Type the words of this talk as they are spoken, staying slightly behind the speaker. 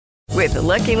With the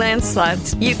Lucky Land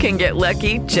Slots, you can get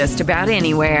lucky just about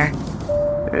anywhere.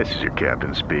 This is your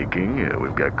captain speaking.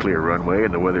 We've got clear runway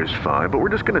and the weather's fine, but we're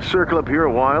just going to circle up here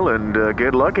a while and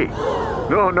get lucky.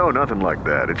 No, nothing like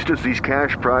that. It's just these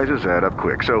cash prizes add up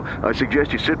quick. So I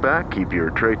suggest you sit back, keep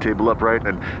your tray table upright,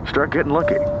 and start getting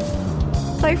lucky.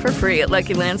 Play for free at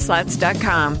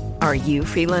LuckyLandSlots.com. Are you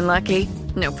feeling lucky?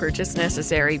 No purchase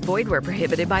necessary. Void where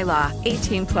prohibited by law.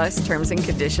 18 plus terms and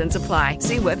conditions apply.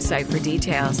 See website for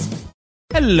details.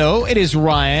 Hello, it is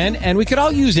Ryan, and we could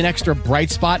all use an extra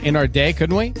bright spot in our day,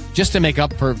 couldn't we? Just to make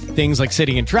up for things like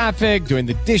sitting in traffic, doing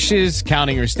the dishes,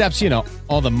 counting your steps,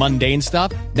 all the mundane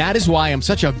stuff. That is why I'm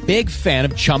such a big fan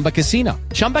of Chumba Casino.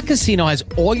 Chumba Casino has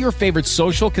all your favorite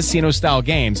social casino-style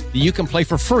games that you can play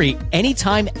for free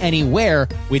anytime, anywhere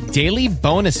with daily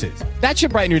bonuses. That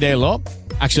should brighten your day a little.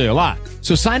 Actually, a lot.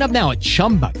 So sign up now at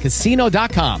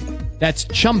ChumbaCasino.com. That's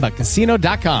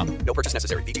ChumbaCasino.com. No purchase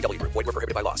necessary. VGW Group. Void where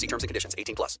prohibited by law. See terms and conditions.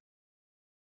 18 plus.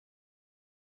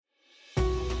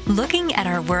 Looking at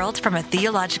our world from a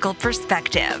theological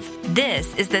perspective.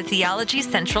 This is the Theology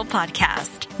Central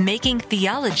Podcast, making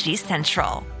theology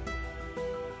central.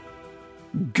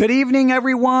 Good evening,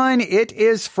 everyone. It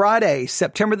is Friday,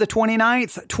 September the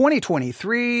 29th,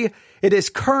 2023. It is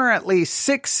currently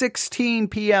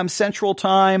 6:16 p.m. Central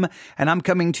Time, and I'm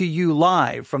coming to you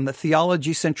live from the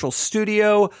Theology Central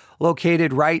studio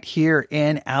located right here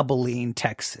in Abilene,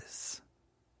 Texas.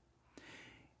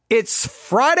 It's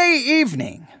Friday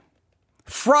evening.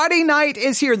 Friday night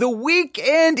is here. The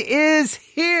weekend is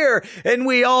here. And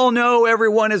we all know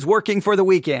everyone is working for the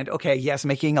weekend. Okay, yes,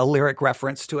 making a lyric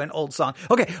reference to an old song.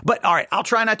 Okay, but all right, I'll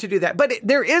try not to do that. But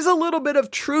there is a little bit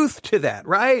of truth to that,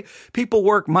 right? People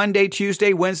work Monday,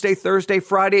 Tuesday, Wednesday, Thursday,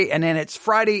 Friday, and then it's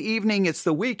Friday evening, it's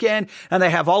the weekend, and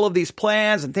they have all of these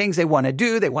plans and things they want to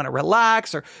do. They want to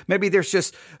relax, or maybe there's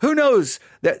just, who knows,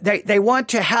 they want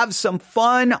to have some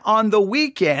fun on the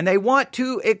weekend. They want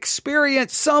to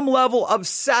experience some level of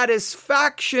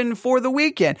satisfaction for the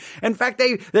weekend. In fact,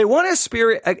 they want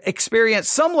to experience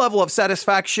some level of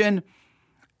satisfaction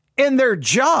in their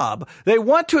job. They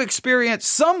want to experience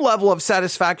some level of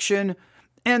satisfaction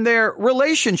in their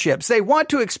relationships. They want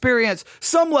to experience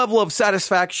some level of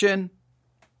satisfaction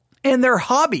in their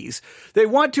hobbies. They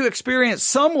want to experience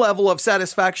some level of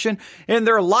satisfaction in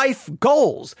their life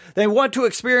goals. They want to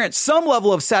experience some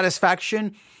level of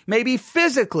satisfaction maybe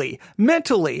physically,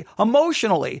 mentally,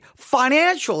 emotionally,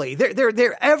 financially.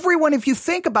 They're everyone, if you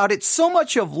think about it, so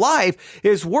much of life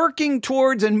is working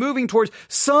towards and moving towards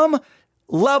some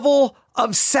level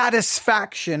of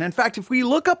satisfaction. In fact, if we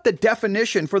look up the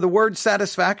definition for the word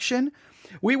satisfaction,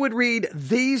 we would read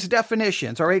these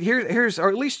definitions. All right, here's, or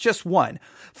at least just one.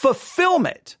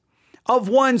 Fulfillment of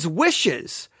one's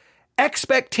wishes,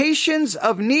 expectations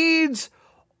of needs,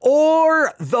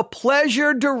 or the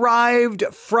pleasure derived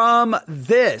from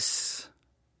this.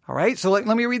 All right, so let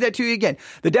me read that to you again.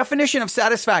 The definition of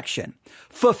satisfaction: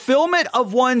 fulfillment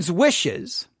of one's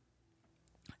wishes,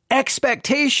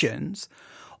 expectations,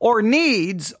 or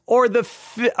needs, or the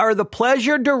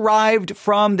pleasure derived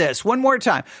from this. One more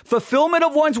time. Fulfillment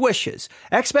of one's wishes,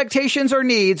 expectations or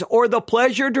needs, or the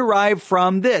pleasure derived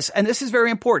from this. And this is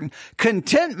very important.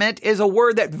 Contentment is a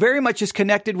word that very much is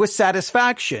connected with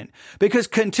satisfaction, because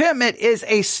contentment is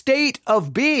a state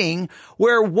of being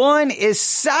where one is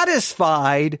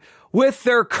satisfied with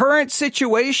their current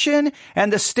situation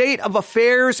and the state of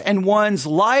affairs in one's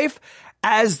life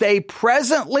as they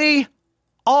presently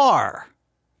are.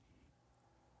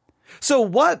 So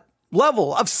what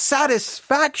level of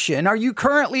satisfaction are you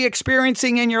currently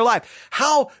experiencing in your life?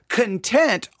 How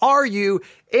content are you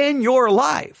in your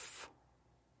life?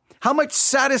 How much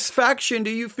satisfaction do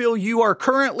you feel you are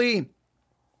currently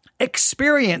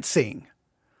experiencing?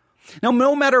 Now,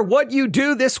 no matter what you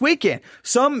do this weekend,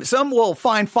 some will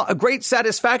find a great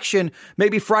satisfaction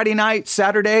maybe Friday night,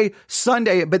 Saturday,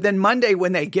 Sunday, but then Monday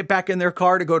when they get back in their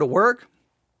car to go to work,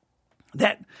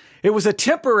 that it was a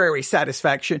temporary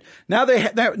satisfaction. Now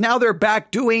they're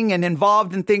back doing and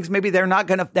involved in things maybe they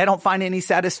don't find any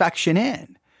satisfaction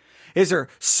in. Is there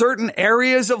certain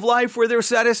areas of life where there's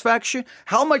satisfaction?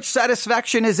 How much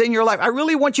satisfaction is in your life? I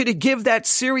really want you to give that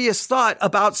serious thought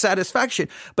about satisfaction.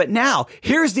 But now,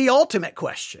 here's the ultimate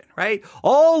question, right?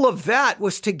 All of that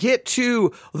was to get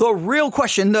to the real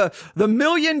question, the $1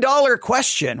 million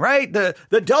question, right?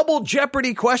 The double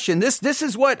jeopardy question. This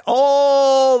is what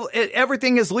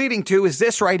everything is leading to, is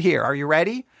this right here. Are you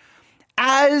ready?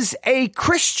 As a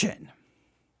Christian,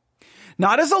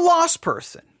 not as a lost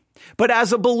person, But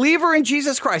as a believer in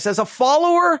Jesus Christ, as a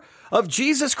follower of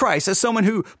Jesus Christ, as someone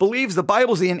who believes the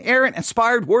Bible is the inerrant,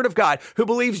 inspired word of God, who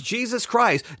believes Jesus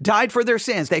Christ died for their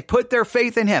sins, they put their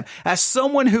faith in him, as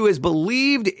someone who has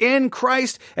believed in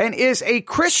Christ and is a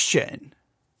Christian,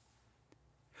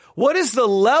 what is the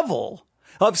level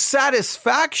of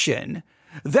satisfaction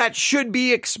that should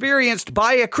be experienced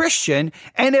by a Christian?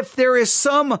 And if they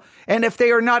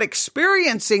are not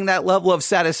experiencing that level of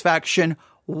satisfaction,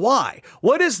 why?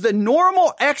 What is the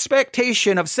normal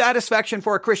expectation of satisfaction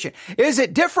for a Christian? Is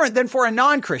it different than for a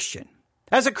non-Christian?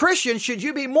 As a Christian, should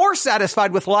you be more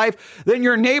satisfied with life than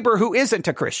your neighbor who isn't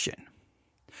a Christian?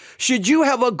 Should you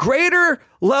have a greater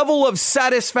level of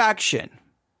satisfaction?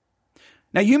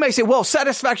 Now, you may say, well,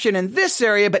 satisfaction in this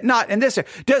area, but not in this area.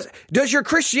 Does your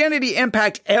Christianity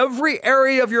impact every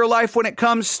area of your life when it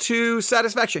comes to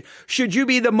satisfaction? Should you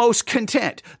be the most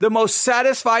content, the most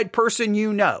satisfied person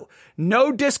you know?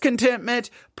 No discontentment,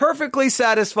 perfectly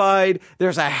satisfied.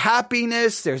 There's a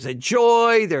happiness, there's a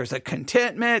joy, there's a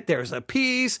contentment, there's a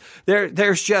peace.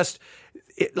 There's just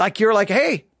like, you're like,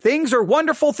 hey, things are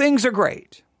wonderful, things are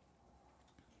great.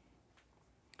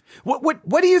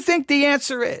 What do you think the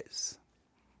answer is?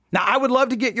 Now, I would love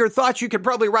to get your thoughts. You could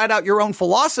probably write out your own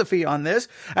philosophy on this.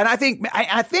 And I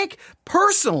think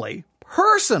personally,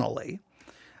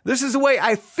 this is the way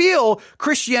I feel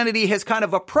Christianity has kind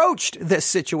of approached this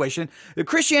situation.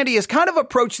 Christianity has kind of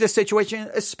approached this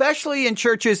situation, especially in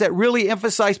churches that really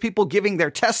emphasize people giving their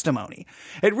testimony.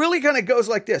 It really kind of goes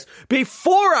like this.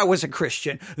 Before I was a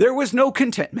Christian, there was no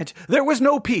contentment. There was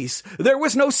no peace. There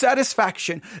was no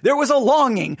satisfaction. There was a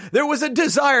longing. There was a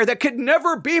desire that could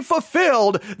never be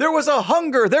fulfilled. There was a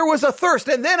hunger. There was a thirst.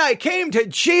 And then I came to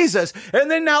Jesus. And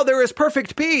then now there is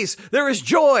perfect peace. There is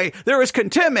joy. There is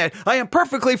contentment. I am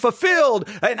perfectly fulfilled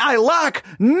and I lack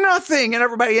nothing. And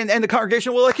everybody in the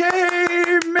congregation will like,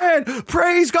 amen.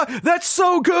 Praise God. That's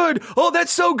so good. Oh,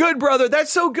 that's so good, brother.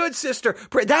 That's so good, sister.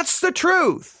 That's the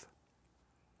truth.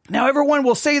 Now, everyone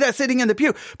will say that sitting in the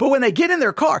pew, but when they get in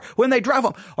their car, when they drive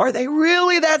home, are they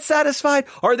really that satisfied?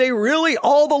 Are they really,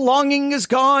 all the longing is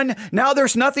gone? Now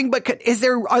there's nothing but,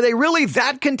 are they really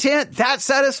that content, that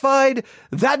satisfied,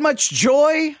 that much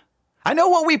joy? I know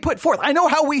what we put forth. I know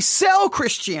how we sell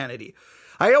Christianity.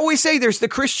 I always say there's the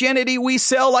Christianity we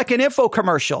sell like an info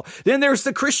commercial. Then there's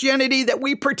the Christianity that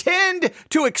we pretend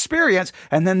to experience.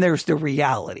 And then there's the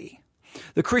reality.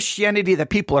 The Christianity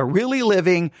that people are really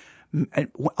living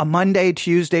a Monday,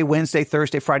 Tuesday, Wednesday,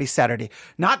 Thursday, Friday, Saturday.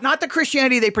 Not the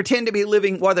Christianity they pretend to be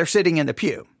living while they're sitting in the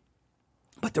pew,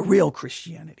 but the real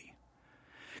Christianity.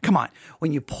 Come on.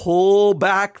 When you pull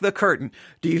back the curtain,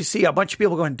 do you see a bunch of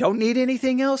people going, don't need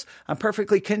anything else? I'm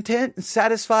perfectly content and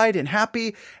satisfied and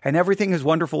happy and everything is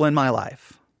wonderful in my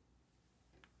life.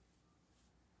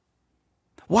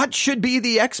 What should be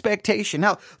the expectation?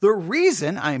 Now, the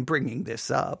reason I'm bringing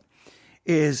this up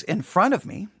is in front of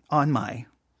me on my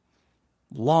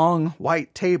long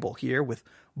white table here with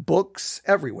books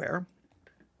everywhere.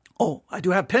 Oh, I do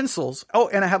have pencils. Oh,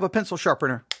 and I have a pencil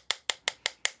sharpener.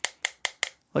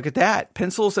 Look at that.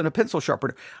 Pencils and a pencil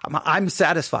sharpener. I'm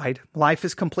satisfied. Life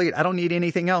is complete. I don't need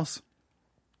anything else.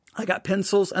 I got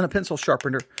pencils and a pencil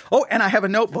sharpener. Oh, and I have a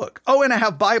notebook. Oh, and I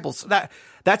have Bibles.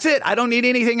 That's it. I don't need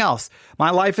anything else. My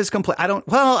life is complete.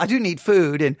 I do need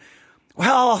food and,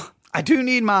 I do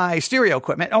need my stereo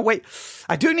equipment. Oh, wait,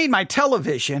 I do need my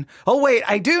television. Oh, wait,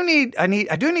 I do need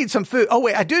some food. Oh,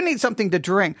 wait, I do need something to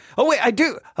drink. Oh, wait, I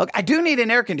do need an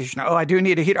air conditioner. Oh, I do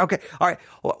need a heater. Okay. All right.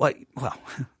 Well,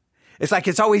 it's like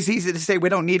it's always easy to say we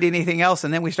don't need anything else,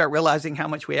 and then we start realizing how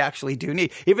much we actually do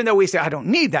need. Even though we say, I don't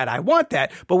need that, I want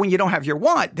that. But when you don't have your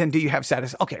want, then do you have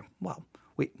satisfaction? Okay, well,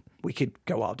 we could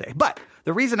go all day. But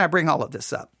the reason I bring all of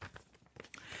this up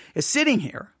is sitting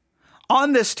here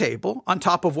on this table, on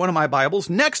top of one of my Bibles,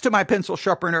 next to my pencil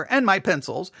sharpener and my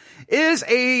pencils, is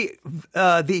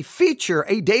the feature,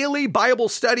 a daily Bible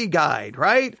study guide,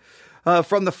 right?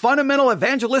 From the Fundamental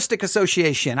Evangelistic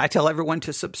Association. I tell everyone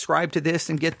to subscribe to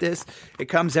this and get this. It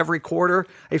comes every quarter.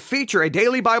 A feature, a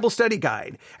daily Bible study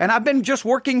guide. And I've been just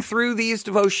working through these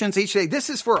devotions each day. This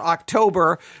is for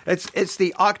October. It's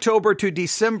the October to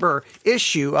December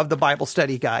issue of the Bible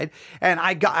study guide. And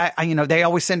they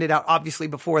always send it out obviously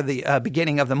before the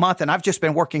beginning of the month. And I've just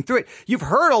been working through it. You've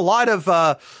heard a lot of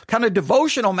kind of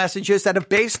devotional messages that have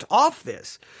based off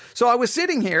this. So I was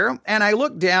sitting here and I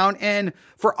looked down, and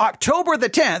for October the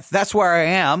 10th, that's where I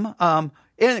am,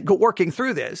 working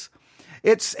through this.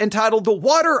 It's entitled The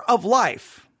Water of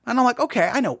Life. And I'm like, okay,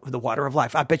 I know the water of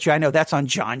life. I bet you I know that's on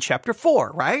John chapter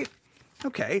 4, right?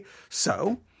 Okay.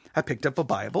 So I picked up a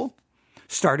Bible,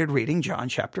 started reading John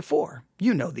chapter 4.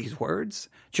 You know these words.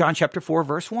 John chapter 4,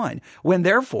 verse 1. When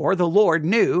therefore the Lord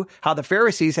knew how the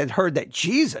Pharisees had heard that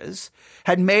Jesus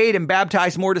had made and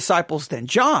baptized more disciples than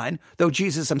John, though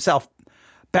Jesus himself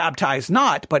baptized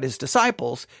not, but his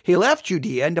disciples, he left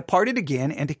Judea and departed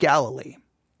again into Galilee.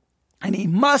 And he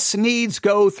must needs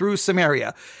go through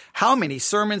Samaria. How many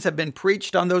sermons have been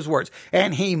preached on those words?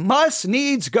 And he must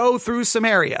needs go through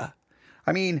Samaria.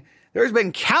 I mean, there's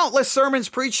been countless sermons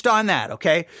preached on that,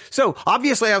 okay? So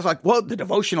obviously I was like, well, the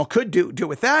devotional could do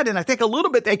with that. And I think a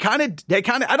little bit, they kind of,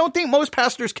 I don't think most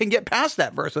pastors can get past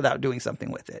that verse without doing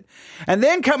something with it. And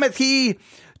then cometh he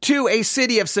to a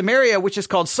city of Samaria, which is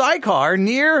called Sychar,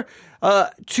 near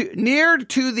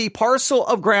to the parcel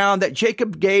of ground that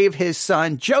Jacob gave his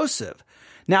son Joseph.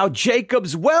 Now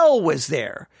Jacob's well was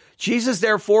there. Jesus,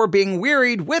 therefore, being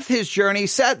wearied with his journey,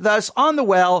 sat thus on the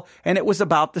well, and it was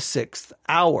about the 6th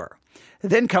hour.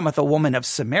 Then cometh a woman of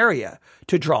Samaria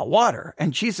to draw water,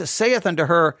 and Jesus saith unto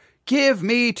her, Give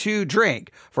me to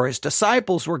drink, for his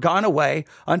disciples were gone away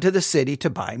unto the city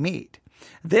to buy meat.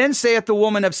 Then saith the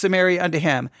woman of Samaria unto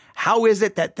him, How is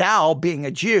it that thou, being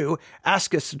a Jew,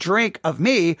 askest drink of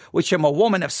me, which am a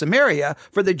woman of Samaria?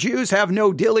 For the Jews have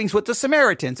no dealings with the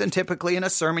Samaritans. And typically in a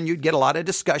sermon, you'd get a lot of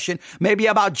discussion, maybe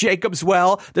about Jacob's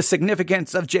well, the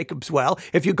significance of Jacob's well.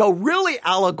 If you go really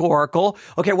allegorical,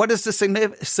 okay, what is the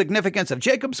significance of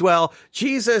Jacob's well?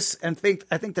 Jesus, and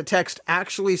I think the text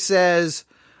actually says,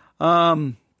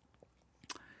 you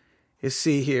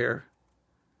see here.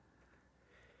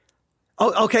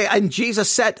 Oh, okay, and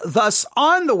Jesus sat thus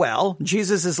on the well.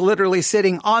 Jesus is literally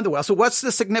sitting on the well. So what's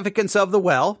the significance of the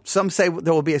well? Some say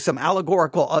there will be some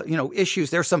allegorical,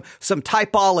 issues. There's some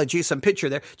typology, some picture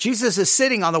there. Jesus is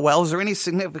sitting on the well. Is there any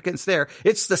significance there?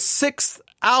 It's the 6th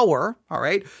hour. All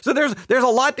right. So there's a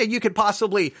lot that you could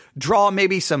possibly draw,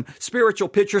 maybe some spiritual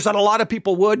pictures that a lot of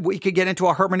people would. We could get into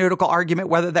a hermeneutical argument,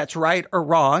 whether that's right or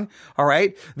wrong. All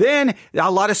right. Then a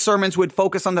lot of sermons would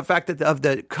focus on the fact that of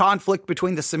the conflict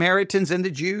between the Samaritans and the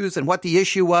Jews and what the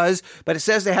issue was, but it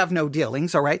says they have no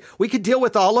dealings. All right. We could deal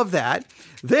with all of that.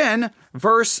 Then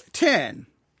verse 10.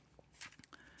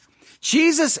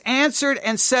 Jesus answered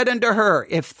and said unto her,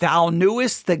 If thou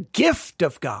knewest the gift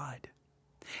of God,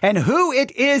 and who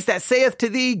it is that saith to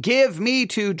thee, Give me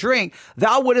to drink,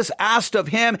 thou wouldest asked of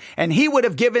him, and he would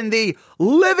have given thee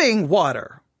living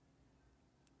water.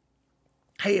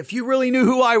 Hey, if you really knew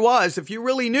who I was, if you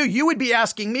really knew, you would be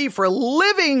asking me for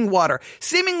living water,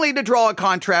 seemingly to draw a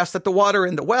contrast that the water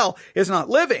in the well is not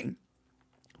living,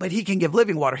 but he can give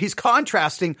living water. He's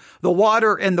contrasting the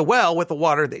water in the well with the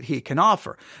water that he can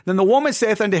offer. Then the woman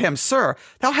saith unto him, Sir,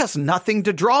 thou hast nothing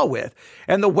to draw with,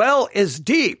 and the well is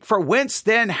deep. For whence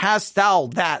then hast thou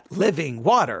that living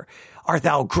water? Art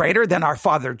thou greater than our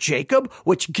father Jacob,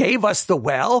 which gave us the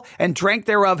well, and drank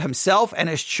thereof himself, and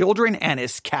his children, and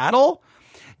his cattle?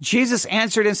 Jesus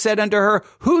answered and said unto her,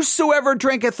 Whosoever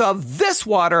drinketh of this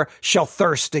water shall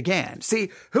thirst again.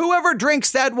 See, whoever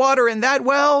drinks that water in that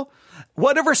well,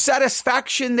 whatever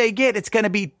satisfaction they get, it's going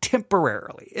to be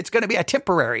temporarily. It's going to be a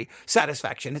temporary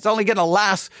satisfaction. It's only going to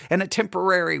last in a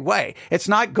temporary way. It's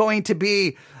not going to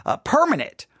be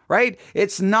permanent, right?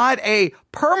 It's not a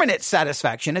permanent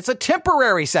satisfaction. It's a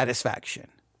temporary satisfaction.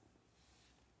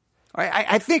 All right,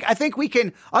 I think we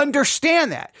can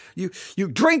understand that. You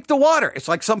drink the water. It's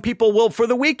like some people will for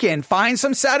the weekend find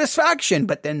some satisfaction,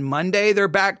 but then Monday they're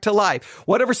back to life.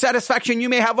 Whatever satisfaction you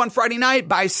may have on Friday night,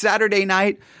 by Saturday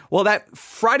night, well, that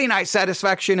Friday night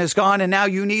satisfaction is gone, and now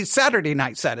you need Saturday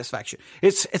night satisfaction.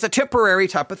 It's a temporary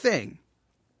type of thing.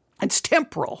 It's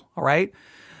temporal, all right?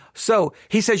 So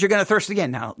he says you're going to thirst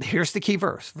again. Now, here's the key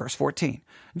verse 14.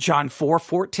 John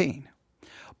 4:14.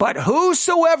 But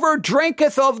whosoever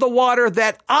drinketh of the water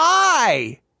that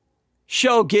I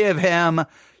shall give him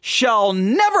shall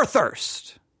never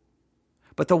thirst.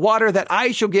 But the water that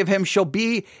I shall give him shall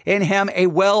be in him a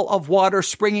well of water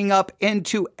springing up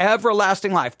into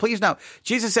everlasting life. Please note,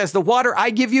 Jesus says, the water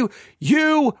I give you,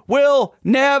 you will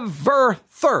never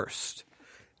thirst.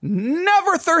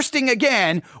 Never thirsting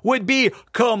again would be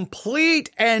complete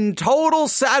and total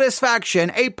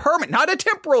satisfaction, a permanent, not a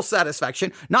temporal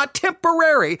satisfaction, not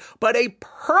temporary, but a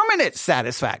permanent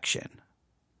satisfaction.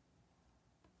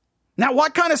 Now,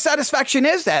 what kind of satisfaction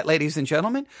is that, ladies and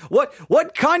gentlemen?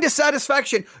 What kind of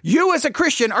satisfaction you as a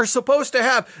Christian are supposed to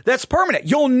have that's permanent?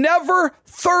 You'll never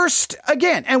thirst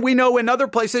again. And we know in other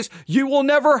places, you will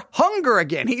never hunger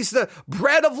again. He's the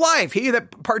bread of life. He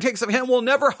that partakes of him will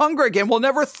never hunger again, will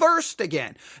never thirst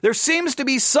again. There seems to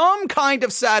be some kind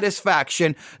of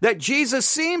satisfaction that Jesus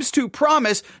seems to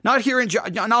promise, not here in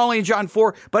not only in John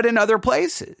 4, but in other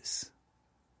places.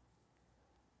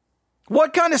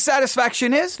 What kind of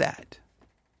satisfaction is that?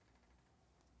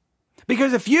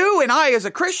 Because if you and I as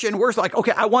a Christian, we're like,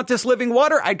 okay, I want this living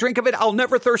water. I drink of it. I'll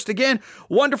never thirst again.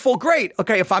 Wonderful. Great.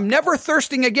 Okay. If I'm never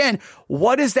thirsting again,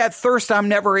 what is that thirst I'm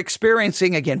never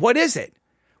experiencing again? What is it?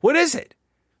 What is it?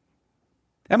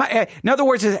 In other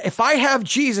words, if I have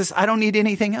Jesus, I don't need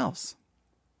anything else.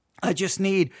 I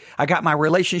got my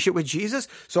relationship with Jesus,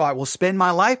 so I will spend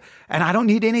my life and I don't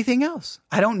need anything else.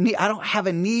 I don't have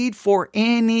a need for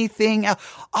anything else.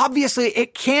 Obviously,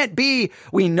 it can't be,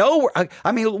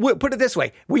 put it this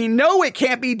way. We know it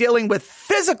can't be dealing with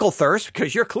physical thirst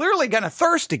because you're clearly going to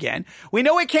thirst again. We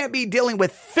know it can't be dealing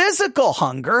with physical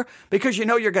hunger because you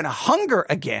know you're going to hunger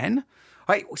again.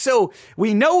 Right? So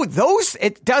we know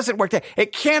it doesn't work.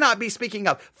 It cannot be speaking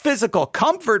of physical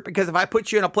comfort because if I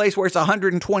put you in a place where it's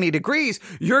 120 degrees,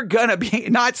 you're going to be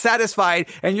not satisfied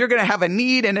and you're going to have a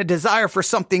need and a desire for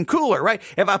something cooler, right?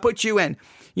 If I put you in,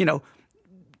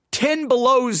 10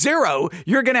 below zero,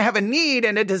 you're going to have a need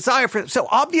and a desire so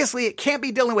obviously it can't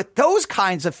be dealing with those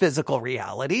kinds of physical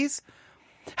realities.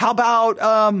 How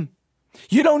about,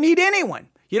 you don't need anyone.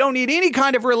 You don't need any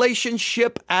kind of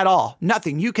relationship at all.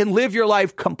 Nothing. You can live your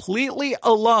life completely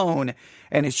alone.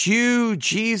 And it's you,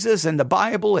 Jesus, and the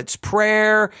Bible. It's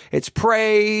prayer. It's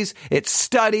praise. It's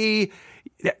study.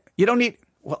 You don't need,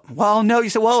 no, you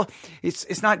say,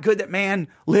 it's not good that man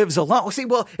lives alone.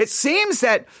 It seems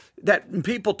that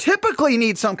people typically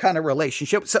need some kind of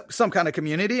relationship, some kind of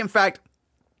community. In fact,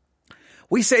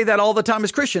 we say that all the time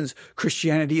as Christians.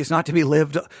 Christianity is not to be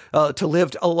lived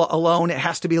alone. It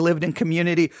has to be lived in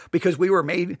community because we were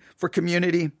made for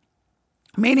community,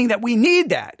 meaning that we need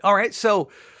that. All right. So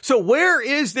where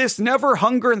is this never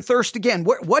hunger and thirst again?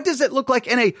 What does it look like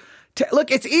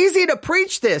look, it's easy to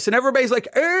preach this and everybody's like,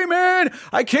 amen.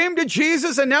 I came to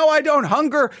Jesus and now I don't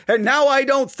hunger and now I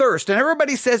don't thirst. And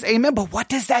everybody says amen. But what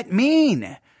does that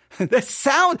mean?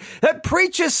 That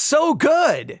preaches so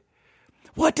good.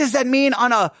 What does that mean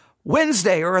on a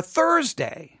Wednesday or a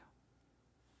Thursday?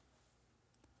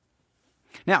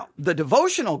 Now, the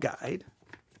devotional guide,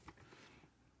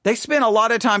 they spend a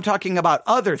lot of time talking about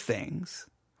other things,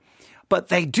 but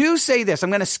they do say this. I'm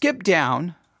going to skip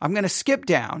down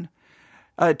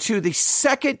to the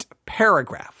second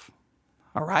paragraph.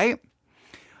 All right.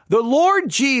 The Lord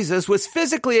Jesus was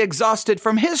physically exhausted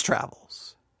from his travels.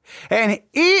 And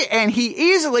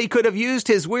he easily could have used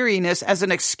his weariness as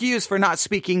an excuse for not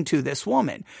speaking to this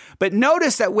woman. But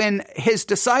notice that when his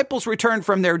disciples returned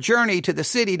from their journey to the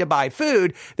city to buy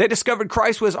food, they discovered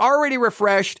Christ was already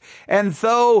refreshed, and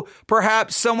though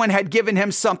perhaps someone had given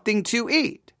him something to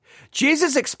eat.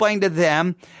 Jesus explained to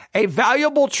them a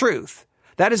valuable truth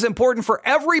that is important for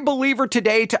every believer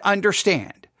today to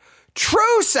understand.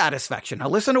 True satisfaction. Now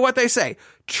listen to what they say.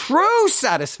 True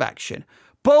satisfaction,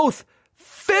 both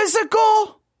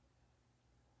physical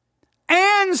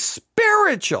and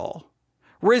spiritual,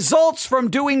 results from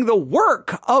doing the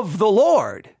work of the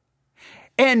Lord.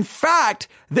 In fact,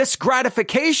 this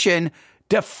gratification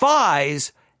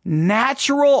defies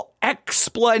natural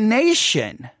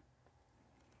explanation.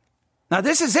 Now,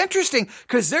 this is interesting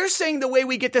because they're saying the way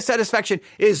we get the satisfaction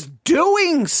is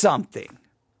doing something.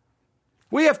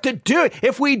 We have to do it.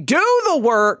 If we do the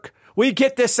work, we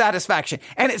get this satisfaction,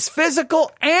 and it's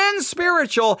physical and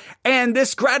spiritual. And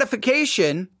this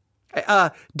gratification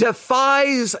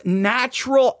defies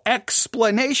natural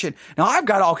explanation. Now, I've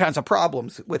got all kinds of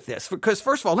problems with this because,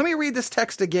 first of all, let me read this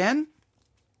text again.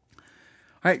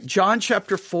 All right, John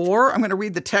chapter 4. I'm going to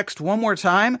read the text one more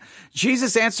time.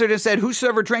 Jesus answered and said,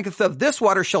 whosoever drinketh of this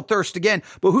water shall thirst again,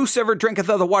 but whosoever drinketh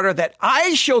of the water that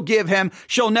I shall give him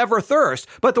shall never thirst.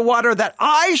 But the water that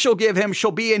I shall give him shall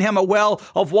be in him a well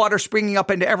of water springing up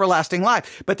into everlasting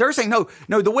life. But they're saying, no,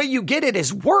 the way you get it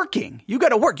is working. You got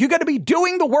to work. You got to be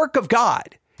doing the work of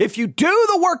God. If you do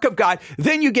the work of God,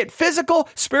 then you get physical,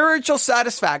 spiritual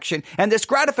satisfaction, and this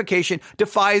gratification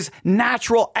defies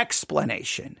natural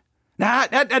explanation. Now,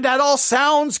 that all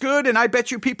sounds good, and I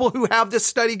bet you people who have this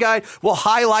study guide will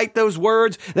highlight those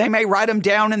words. They may write them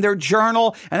down in their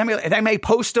journal, and they may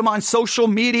post them on social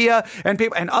media,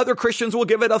 and other Christians will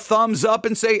give it a thumbs up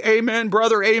and say, amen,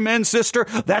 brother, amen, sister.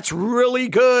 That's really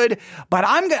good. But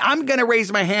I'm going to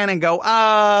raise my hand and go,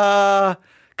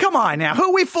 come on now.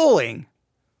 Who are we fooling?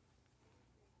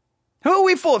 Who are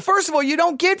we fooling? First of all, you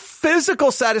don't get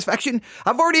physical satisfaction.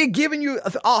 I've already given you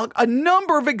a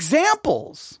number of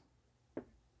examples.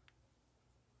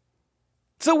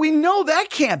 So we know that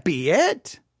can't be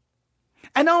it.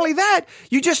 And not only that,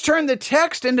 you just turn the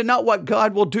text into not what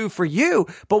God will do for you,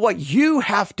 but what you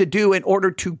have to do in order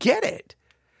to get it.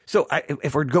 So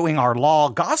if we're going our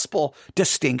law-gospel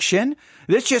distinction,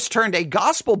 this just turned a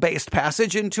gospel-based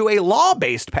passage into a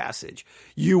law-based passage.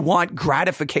 You want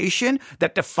gratification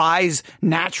that defies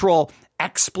natural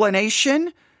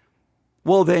explanation?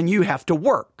 Well, then you have to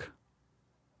work.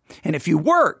 And if you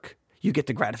work, you get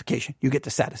the gratification, you get the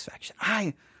satisfaction.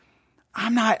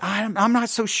 I'm not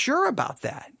so sure about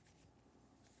that.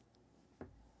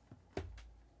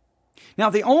 Now,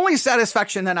 the only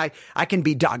satisfaction that I can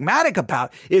be dogmatic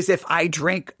about is if I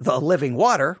drink the living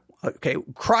water. Okay,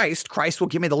 Christ will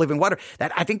give me the living water.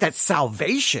 I think that's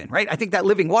salvation, right? I think that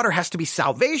living water has to be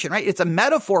salvation, right? It's a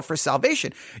metaphor for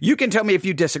salvation. You can tell me if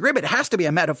you disagree, but it has to be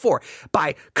a metaphor.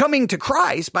 By coming to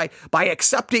Christ, by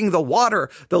accepting the water,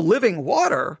 the living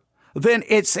water, then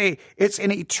it's an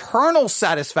eternal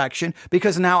satisfaction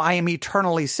because now I am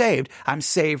eternally saved. I'm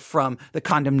saved from the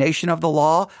condemnation of the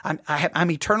law.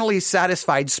 I'm eternally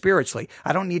satisfied spiritually.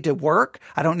 I don't need to work.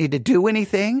 I don't need to do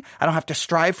anything. I don't have to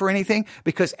strive for anything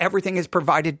because everything is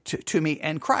provided to me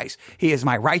in Christ. He is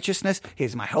my righteousness. He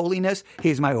is my holiness. He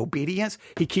is my obedience.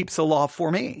 He keeps the law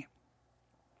for me.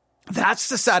 That's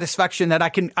the satisfaction that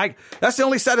that's the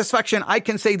only satisfaction I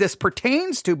can say this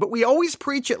pertains to, but we always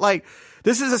preach it like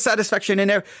this is a satisfaction in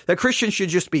there that Christians should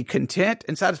just be content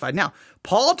and satisfied. Now,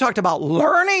 Paul talked about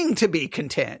learning to be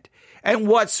content in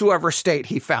whatsoever state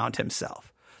he found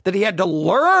himself, that he had to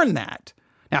learn that.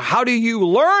 Now, how do you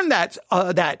learn that,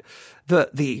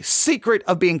 the secret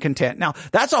of being content? Now,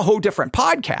 that's a whole different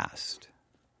podcast.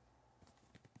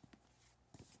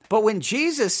 But when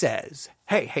Jesus says,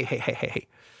 hey,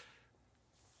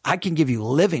 I can give you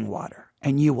living water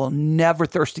and you will never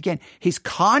thirst again. He's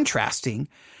contrasting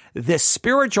this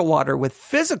spiritual water with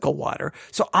physical water.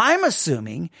 So I'm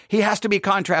assuming he has to be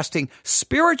contrasting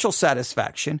spiritual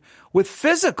satisfaction with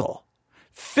physical.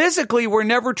 Physically, we're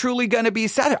never truly going to be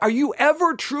satisfied. Are you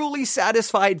ever truly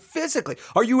satisfied physically?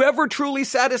 Are you ever truly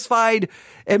satisfied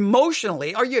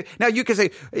emotionally? Now you can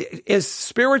say, is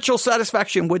spiritual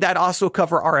satisfaction, would that also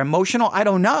cover our emotional? I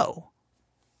don't know.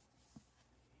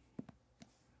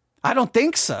 I don't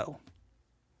think so.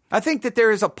 I think that there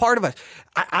is a part of us.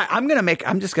 I'm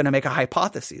just going to make a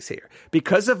hypothesis here.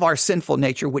 Because of our sinful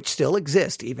nature, which still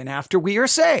exists even after we are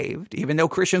saved, even though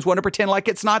Christians want to pretend like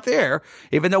it's not there,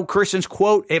 even though Christians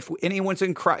quote, if anyone's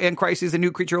in Christ, he's a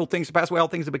new creature, old things pass away, all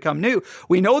things have become new.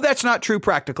 We know that's not true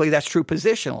practically. That's true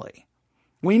positionally.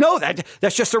 We know that.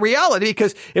 That's just a reality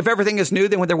because if everything is new,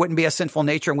 then there wouldn't be a sinful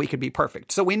nature and we could be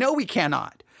perfect. So we know we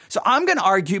cannot. So I'm going to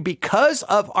argue because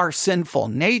of our sinful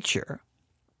nature,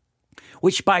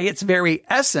 which by its very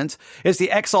essence is the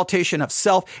exaltation of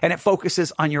self, and it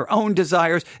focuses on your own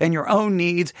desires and your own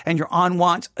needs and your own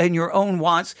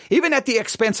wants, even at the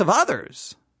expense of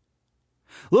others.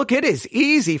 Look, it is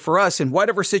easy for us in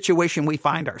whatever situation we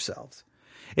find ourselves.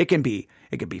 It can be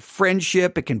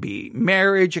friendship, it can be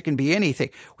marriage, it can be anything.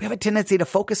 We have a tendency to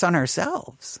focus on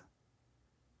ourselves.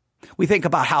 We think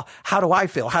about how do I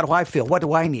feel? How do I feel? What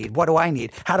do I need? What do I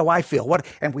need? How do I feel?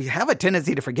 And we have a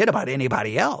tendency to forget about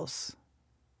anybody else.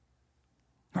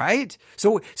 Right?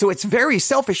 So it's very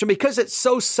selfish. And because it's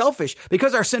so selfish,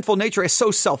 because our sinful nature is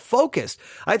so self-focused,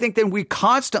 I think then we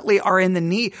constantly are in the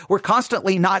need. We're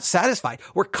constantly not satisfied.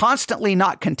 We're constantly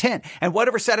not content. And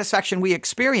whatever satisfaction we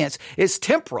experience is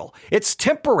temporal. It's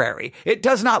temporary. It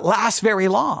does not last very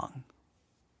long.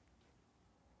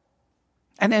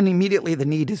 And then immediately the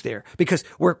need is there because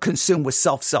we're consumed with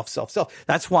self.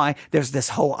 That's why there's this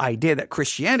whole idea that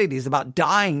Christianity is about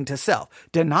dying to self,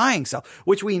 denying self,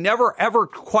 which we never ever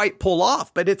quite pull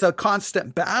off, but it's a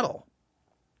constant battle.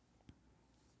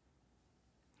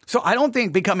 So I don't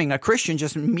think becoming a Christian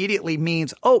just immediately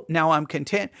means, oh, now I'm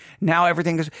content. Now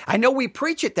everything is, I know we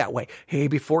preach it that way. Hey,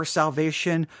 before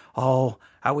salvation, oh,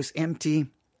 I was empty.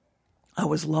 I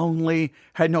was lonely,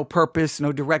 had no purpose,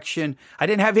 no direction. I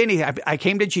didn't have anything. I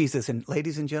came to Jesus. And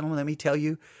ladies and gentlemen, let me tell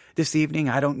you this evening,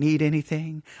 I don't need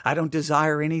anything. I don't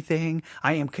desire anything.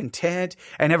 I am content.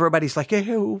 And everybody's like,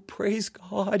 oh, praise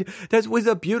God. That was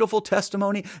a beautiful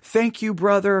testimony. Thank you,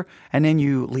 brother. And then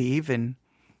you leave and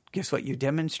guess what? You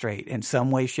demonstrate in some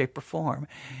way, shape, or form.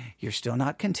 You're still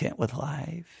not content with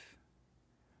life.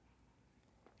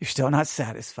 You're still not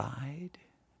satisfied.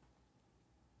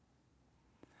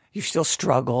 You still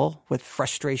struggle with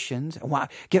frustrations. Why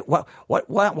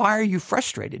are you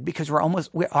frustrated? Because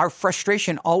our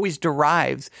frustration always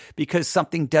derives because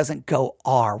something doesn't go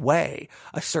our way.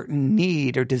 A certain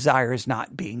need or desire is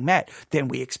not being met. Then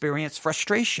we experience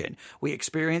frustration. We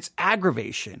experience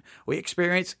aggravation. We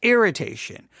experience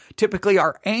irritation. Typically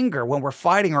our anger when we're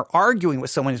fighting or arguing with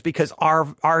someone is because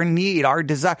our need, our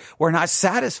desire, we're not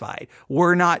satisfied.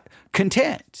 We're not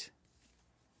content.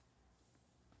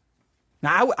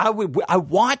 Now, I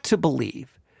want to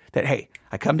believe that, hey,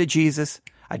 I come to Jesus,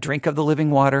 I drink of the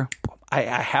living water,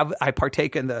 I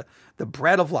partake in the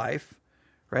bread of life,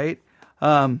 right?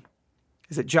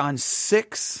 Is it John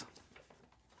 6?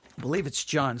 I believe it's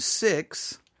John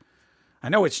 6. I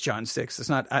know it's John 6. It's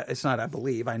not, I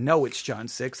believe. I know it's John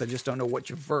 6. I just don't know which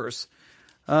verse.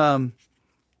 John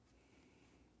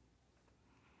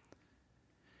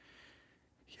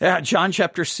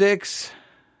chapter 6.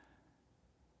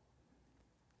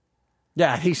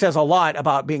 Yeah, he says a lot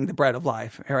about being the bread of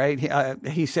life, all right?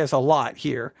 He says a lot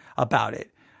here about it.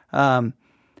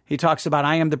 He talks about,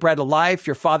 I am the bread of life.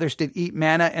 Your fathers did eat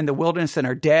manna in the wilderness and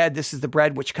are dead. This is the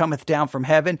bread which cometh down from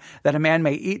heaven, that a man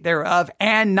may eat thereof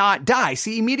and not die.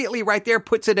 See, immediately right there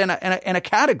puts it in a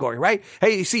category, right?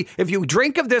 Hey, you see, if you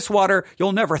drink of this water,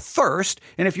 you'll never thirst.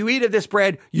 And if you eat of this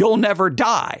bread, you'll never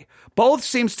die. Both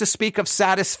seems to speak of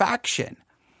satisfaction,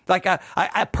 like a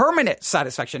permanent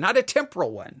satisfaction, not a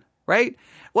temporal one, right?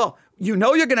 Well, you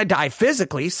know you're going to die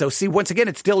physically. So see, once again,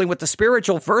 it's dealing with the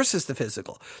spiritual versus the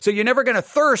physical. So you're never going to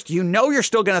thirst. You know you're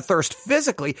still going to thirst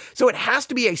physically. So it has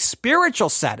to be a spiritual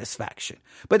satisfaction.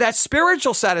 But that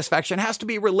spiritual satisfaction has to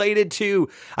be related to,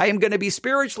 I am going to be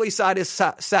spiritually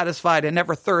satisfied and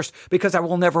never thirst because I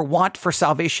will never want for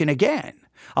salvation again.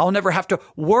 I'll never have to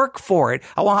work for it.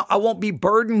 I won't be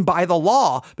burdened by the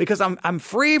law because I'm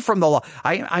free from the law.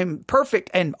 I'm perfect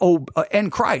and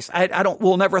in Christ.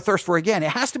 Will never thirst for again.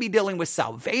 It has to be dealing with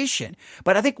salvation.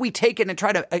 But I think we take it and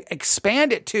try to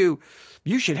expand it to,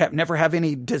 you should never have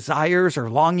any desires or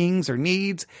longings or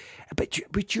needs,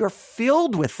 but you're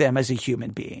filled with them as a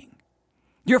human being.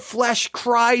 Your flesh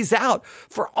cries out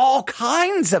for all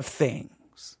kinds of things.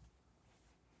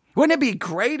 Wouldn't it be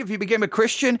great if you became a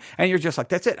Christian and you're just like,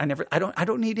 that's it. I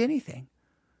don't need anything.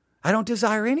 I don't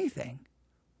desire anything.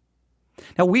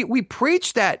 Now we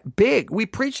preach that big. We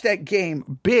preach that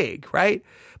game big, right?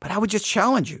 But I would just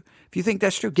challenge you. If you think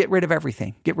that's true, get rid of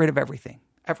everything. Get rid of everything.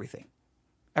 Everything.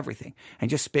 And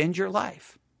just spend your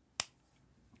life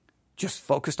just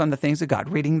focused on the things of God,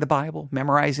 reading the Bible,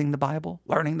 memorizing the Bible,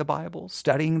 learning the Bible,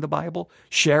 studying the Bible,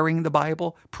 sharing the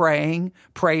Bible, praying,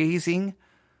 praising.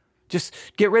 Just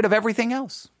get rid of everything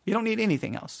else. You don't need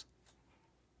anything else.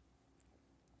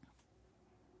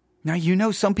 Now, you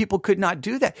know, some people could not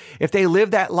do that. If they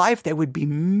lived that life, they would be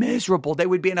miserable. They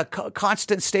would be in a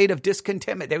constant state of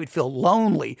discontentment. They would feel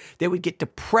lonely. They would get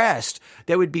depressed.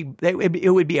 It would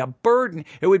be a burden.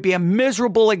 It would be a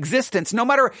miserable existence. No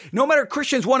matter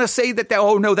Christians want to say that,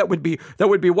 that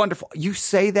would be wonderful. You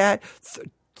say that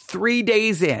 3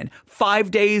 days in,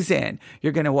 5 days in,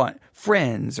 you're going to want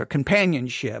friends or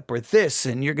companionship or this,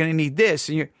 and you're going to need this.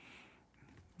 And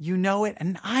you know it,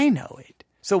 and I know it.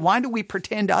 So why do we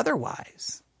pretend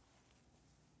otherwise?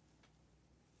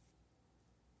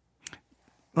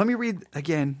 Let me read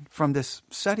again from this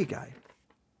study guide.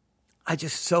 I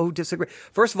just so disagree.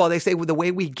 First of all, they say, well, the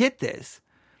way we get this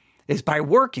is by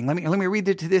working. Let me read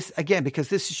it to this again, because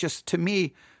this is just, to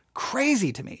me,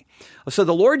 crazy to me. So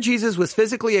the Lord Jesus was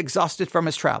physically exhausted from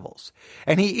his travels,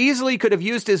 and he easily could have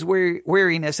used his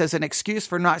weariness as an excuse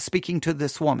for not speaking to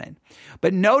this woman.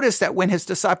 But notice that when his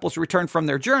disciples returned from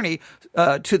their journey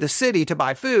to the city to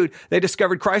buy food, they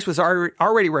discovered Christ was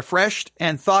already refreshed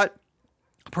and thought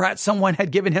perhaps someone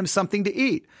had given him something to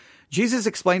eat. Jesus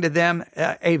explained to them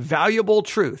a valuable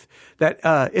truth that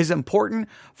is important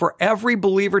for every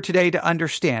believer today to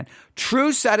understand.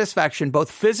 True satisfaction,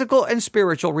 both physical and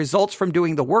spiritual, results from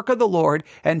doing the work of the Lord.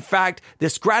 In fact,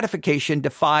 this gratification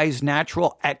defies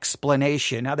natural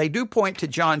explanation. Now, they do point to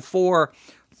John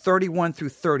 4:31 through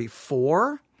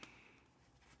 34.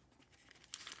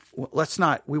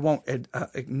 We won't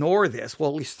ignore this. We'll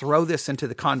at least throw this into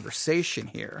the conversation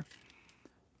here.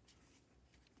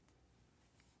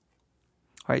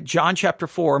 All right, John chapter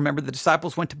 4, remember the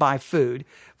disciples went to buy food.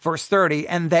 Verse 30,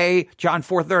 John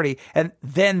 4:30, and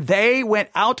then they went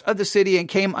out of the city and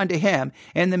came unto him.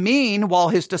 In the meanwhile,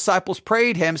 his disciples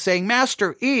prayed him, saying,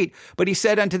 Master, eat. But he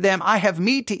said unto them, I have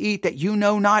meat to eat that you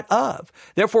know not of.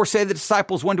 Therefore say the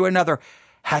disciples one to another,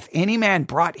 hath any man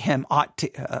brought him aught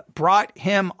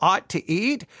to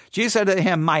eat? Jesus said to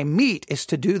him, my meat is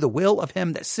to do the will of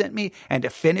him that sent me and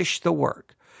to finish the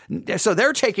work. So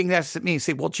they're taking that to mean,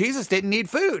 see, well, Jesus didn't need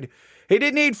food. He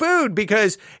didn't need food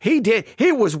because he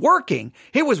was working.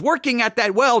 He was working at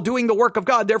that well, doing the work of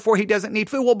God. Therefore, he doesn't need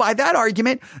food. Well, by that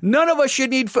argument, none of us should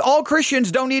need food. All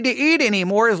Christians don't need to eat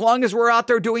anymore. As long as we're out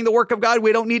there doing the work of God,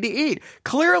 we don't need to eat.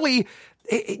 Clearly,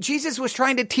 Jesus was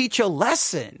trying to teach a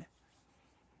lesson.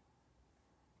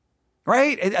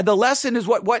 Right? The lesson is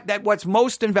what's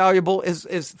most invaluable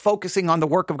is focusing on the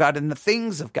work of God and the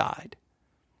things of God.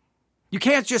 You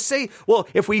can't just say, well,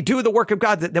 if we do the work of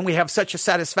God, then we have such a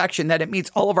satisfaction that it meets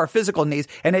all of our physical needs,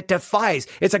 and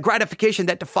it's a gratification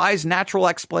that defies natural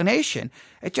explanation.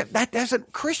 That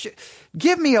doesn't, Christian,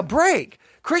 give me a break.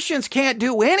 Christians can't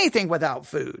do anything without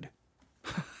food.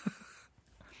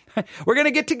 We're going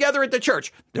to get together at the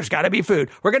church. There's got to be food.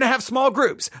 We're going to have small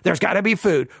groups. There's got to be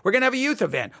food. We're going to have a youth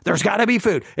event. There's got to be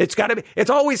food. It's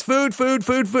always food, food,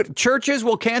 food, food. Churches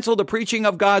will cancel the preaching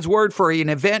of God's word for an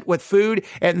event with food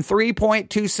in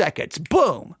 3.2 seconds.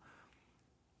 Boom.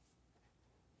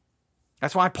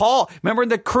 That's why Paul, remember in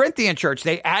the Corinthian church,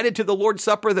 they added to the Lord's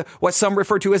Supper what some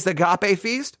refer to as the agape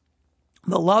feast.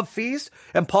 The love feast.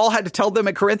 And Paul had to tell them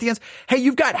in Corinthians, hey,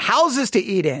 you've got houses to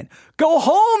eat in. Go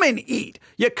home and eat.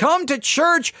 You come to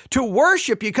church to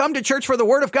worship. You come to church for the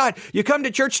word of God. You come to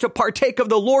church to partake of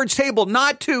the Lord's table,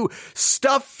 not to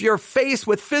stuff your face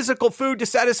with physical food to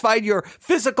satisfy your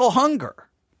physical hunger.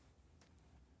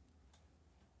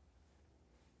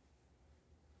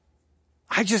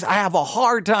 I have a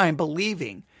hard time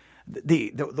believing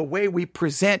the way we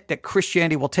present that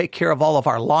Christianity will take care of all of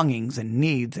our longings and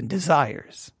needs and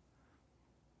desires.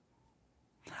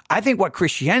 I think what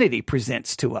Christianity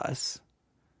presents to us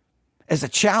is a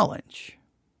challenge.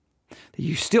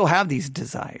 You still have these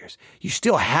desires. You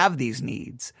still have these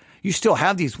needs. You still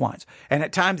have these wants. And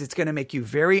at times it's going to make you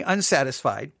very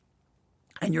unsatisfied,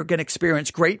 and you're going to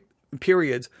experience great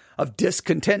periods of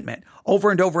discontentment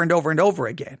over and over and over and over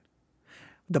again.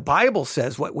 The Bible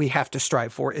says what we have to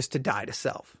strive for is to die to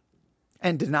self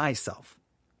and deny self.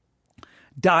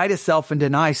 Die to self and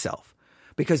deny self.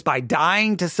 Because by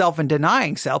dying to self and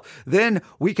denying self, then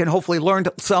we can hopefully learn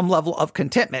some level of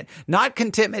contentment. Not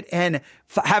contentment in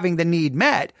having the need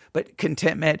met, but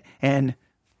contentment in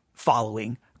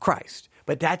following Christ.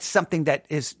 But that's something that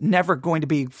is never going to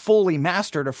be fully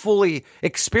mastered or fully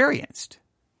experienced.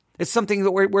 It's something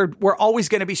that we're always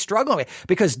going to be struggling with,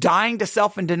 because dying to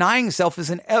self and denying self is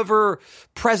an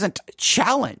ever-present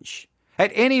challenge.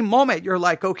 At any moment, you're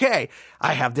like, okay,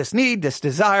 I have this need, this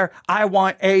desire. I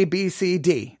want A, B, C,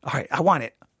 D. All right, I want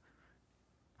it.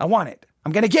 I'm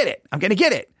going to get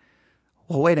it.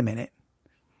 Well, wait a minute.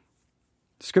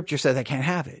 Scripture says I can't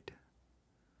have it.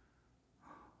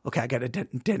 Okay, I got to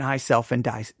deny self and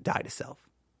die to self.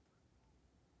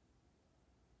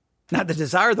 Now, the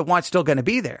desire, the want's still going to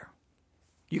be there.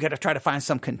 You got to try to find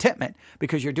some contentment,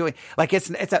 because you're doing, like, it's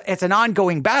an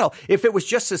ongoing battle. If it was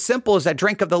just as simple as I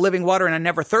drink of the living water and I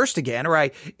never thirst again, or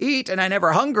I eat and I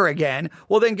never hunger again,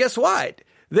 well, then guess what?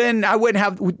 Then I wouldn't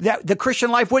have that. The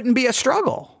Christian life wouldn't be a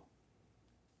struggle.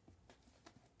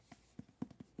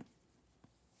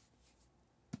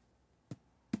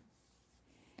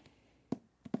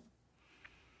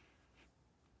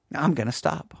 Now I'm going to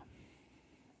stop,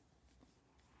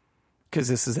 because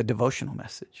this is a devotional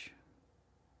message.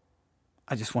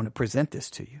 I just want to present this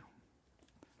to you.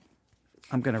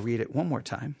 I'm going to read it one more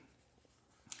time.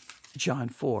 John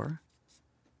 4.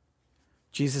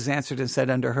 Jesus answered and said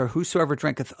unto her, whosoever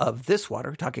drinketh of this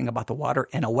water, talking about the water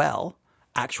in a well,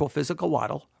 actual physical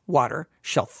water,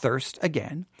 shall thirst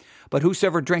again. But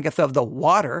whosoever drinketh of the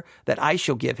water that I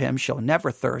shall give him shall never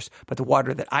thirst, but the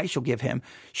water that I shall give him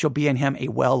shall be in him a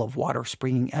well of water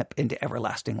springing up into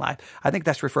everlasting life. I think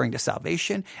that's referring to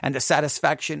salvation, and the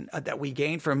satisfaction that we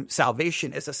gain from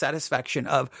salvation is a satisfaction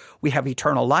of we have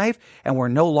eternal life, and we're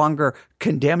no longer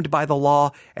condemned by the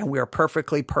law, and we are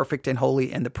perfectly perfect and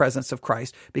holy in the presence of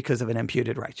Christ because of an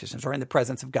imputed righteousness, or in the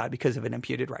presence of God because of an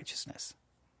imputed righteousness.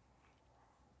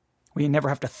 We never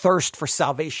have to thirst for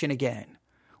salvation again.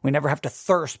 We never have to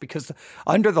thirst, because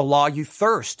under the law, you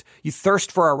thirst. You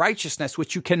thirst for a righteousness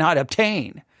which you cannot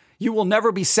obtain. You will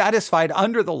never be satisfied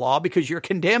under the law because you're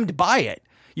condemned by it.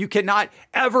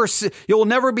 You'll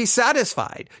never be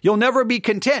satisfied. You'll never be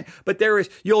content, but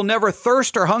you'll never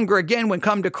thirst or hunger again when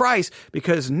come to Christ,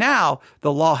 because now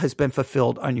the law has been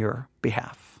fulfilled on your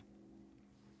behalf.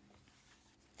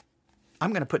 I'm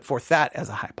going to put forth that as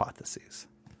a hypothesis.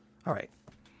 All right.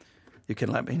 You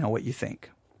can let me know what you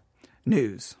think.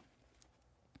 News,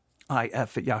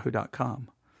 if@yahoo.com.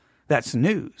 That's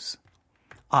news,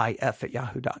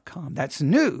 if@yahoo.com. That's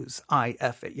news,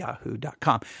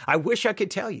 if@yahoo.com. I wish I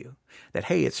could tell you that,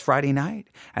 hey, it's Friday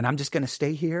night, and I'm just going to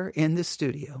stay here in this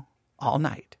studio all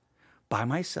night by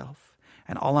myself,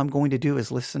 and all I'm going to do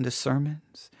is listen to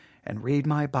sermons and read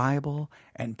my Bible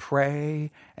and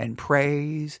pray and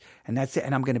praise, and that's it,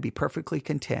 and I'm going to be perfectly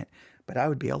content. But I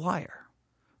would be a liar.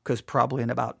 Because probably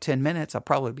in about 10 minutes, I'll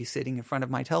probably be sitting in front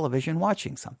of my television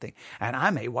watching something. And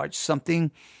I may watch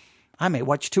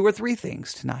 2 or 3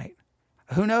 things tonight.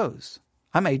 Who knows?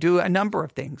 I may do a number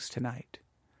of things tonight.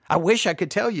 I wish I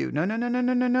could tell you,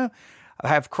 no. I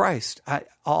have Christ.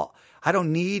 I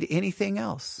don't need anything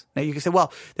else. Now you can say,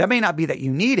 well, that may not be that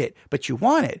you need it, but you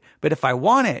want it. But if I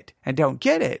want it and don't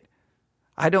get it,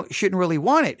 shouldn't really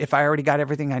want it if I already got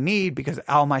everything I need, because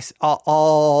I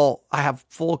have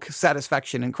full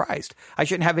satisfaction in Christ. I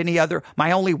shouldn't have any other.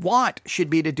 My only want should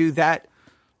be to do that,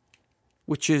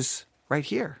 which is right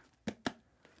here.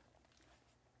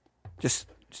 Just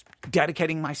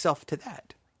dedicating myself to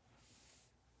that.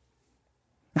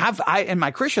 In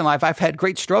my Christian life, I've had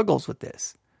great struggles with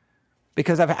this,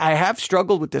 because I have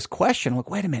struggled with this question. Like,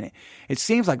 wait a minute. It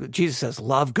seems like Jesus says,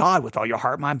 love God with all your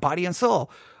heart, mind, body, and soul.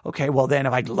 Okay, well then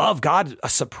if I love God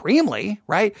supremely,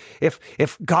 right?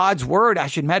 If God's word, I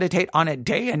should meditate on it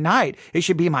day and night. It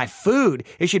should be my food.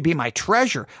 It should be my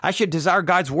treasure. I should desire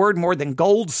God's word more than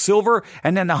gold, silver,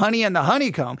 and then the honey and the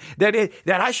honeycomb. That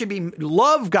I should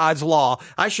love God's law.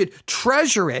 I should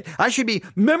treasure it. I should be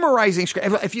memorizing.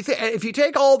 If you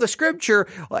take all the scripture,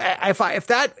 if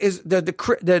that is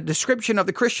the description of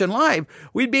the Christian life,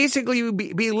 we'd basically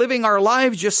be living our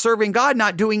lives just serving God,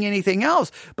 not doing anything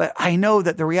else. But I know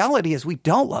that the reality is we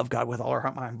don't love God with all our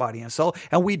heart, mind, body, and soul,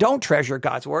 and we don't treasure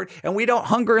God's word, and we don't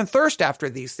hunger and thirst after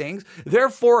these things.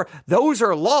 Therefore, those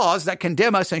are laws that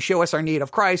condemn us and show us our need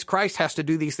of Christ. Christ has to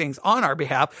do these things on our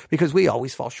behalf because we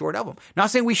always fall short of them. Not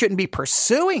saying we shouldn't be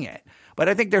pursuing it, but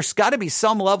I think there's got to be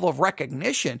some level of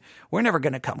recognition. We're never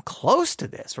going to come close to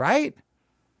this, right?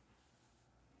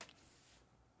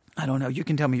 I don't know. You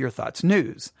can tell me your thoughts.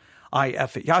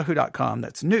 Newsif@yahoo.com.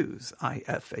 That's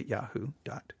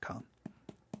newsif@yahoo.com.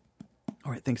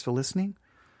 All right, thanks for listening.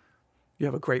 You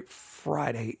have a great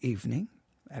Friday evening,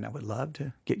 and I would love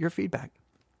to get your feedback.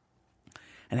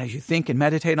 And as you think and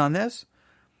meditate on this,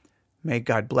 may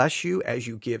God bless you as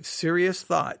you give serious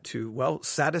thought to,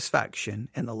 satisfaction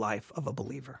in the life of a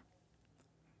believer.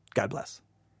 God bless.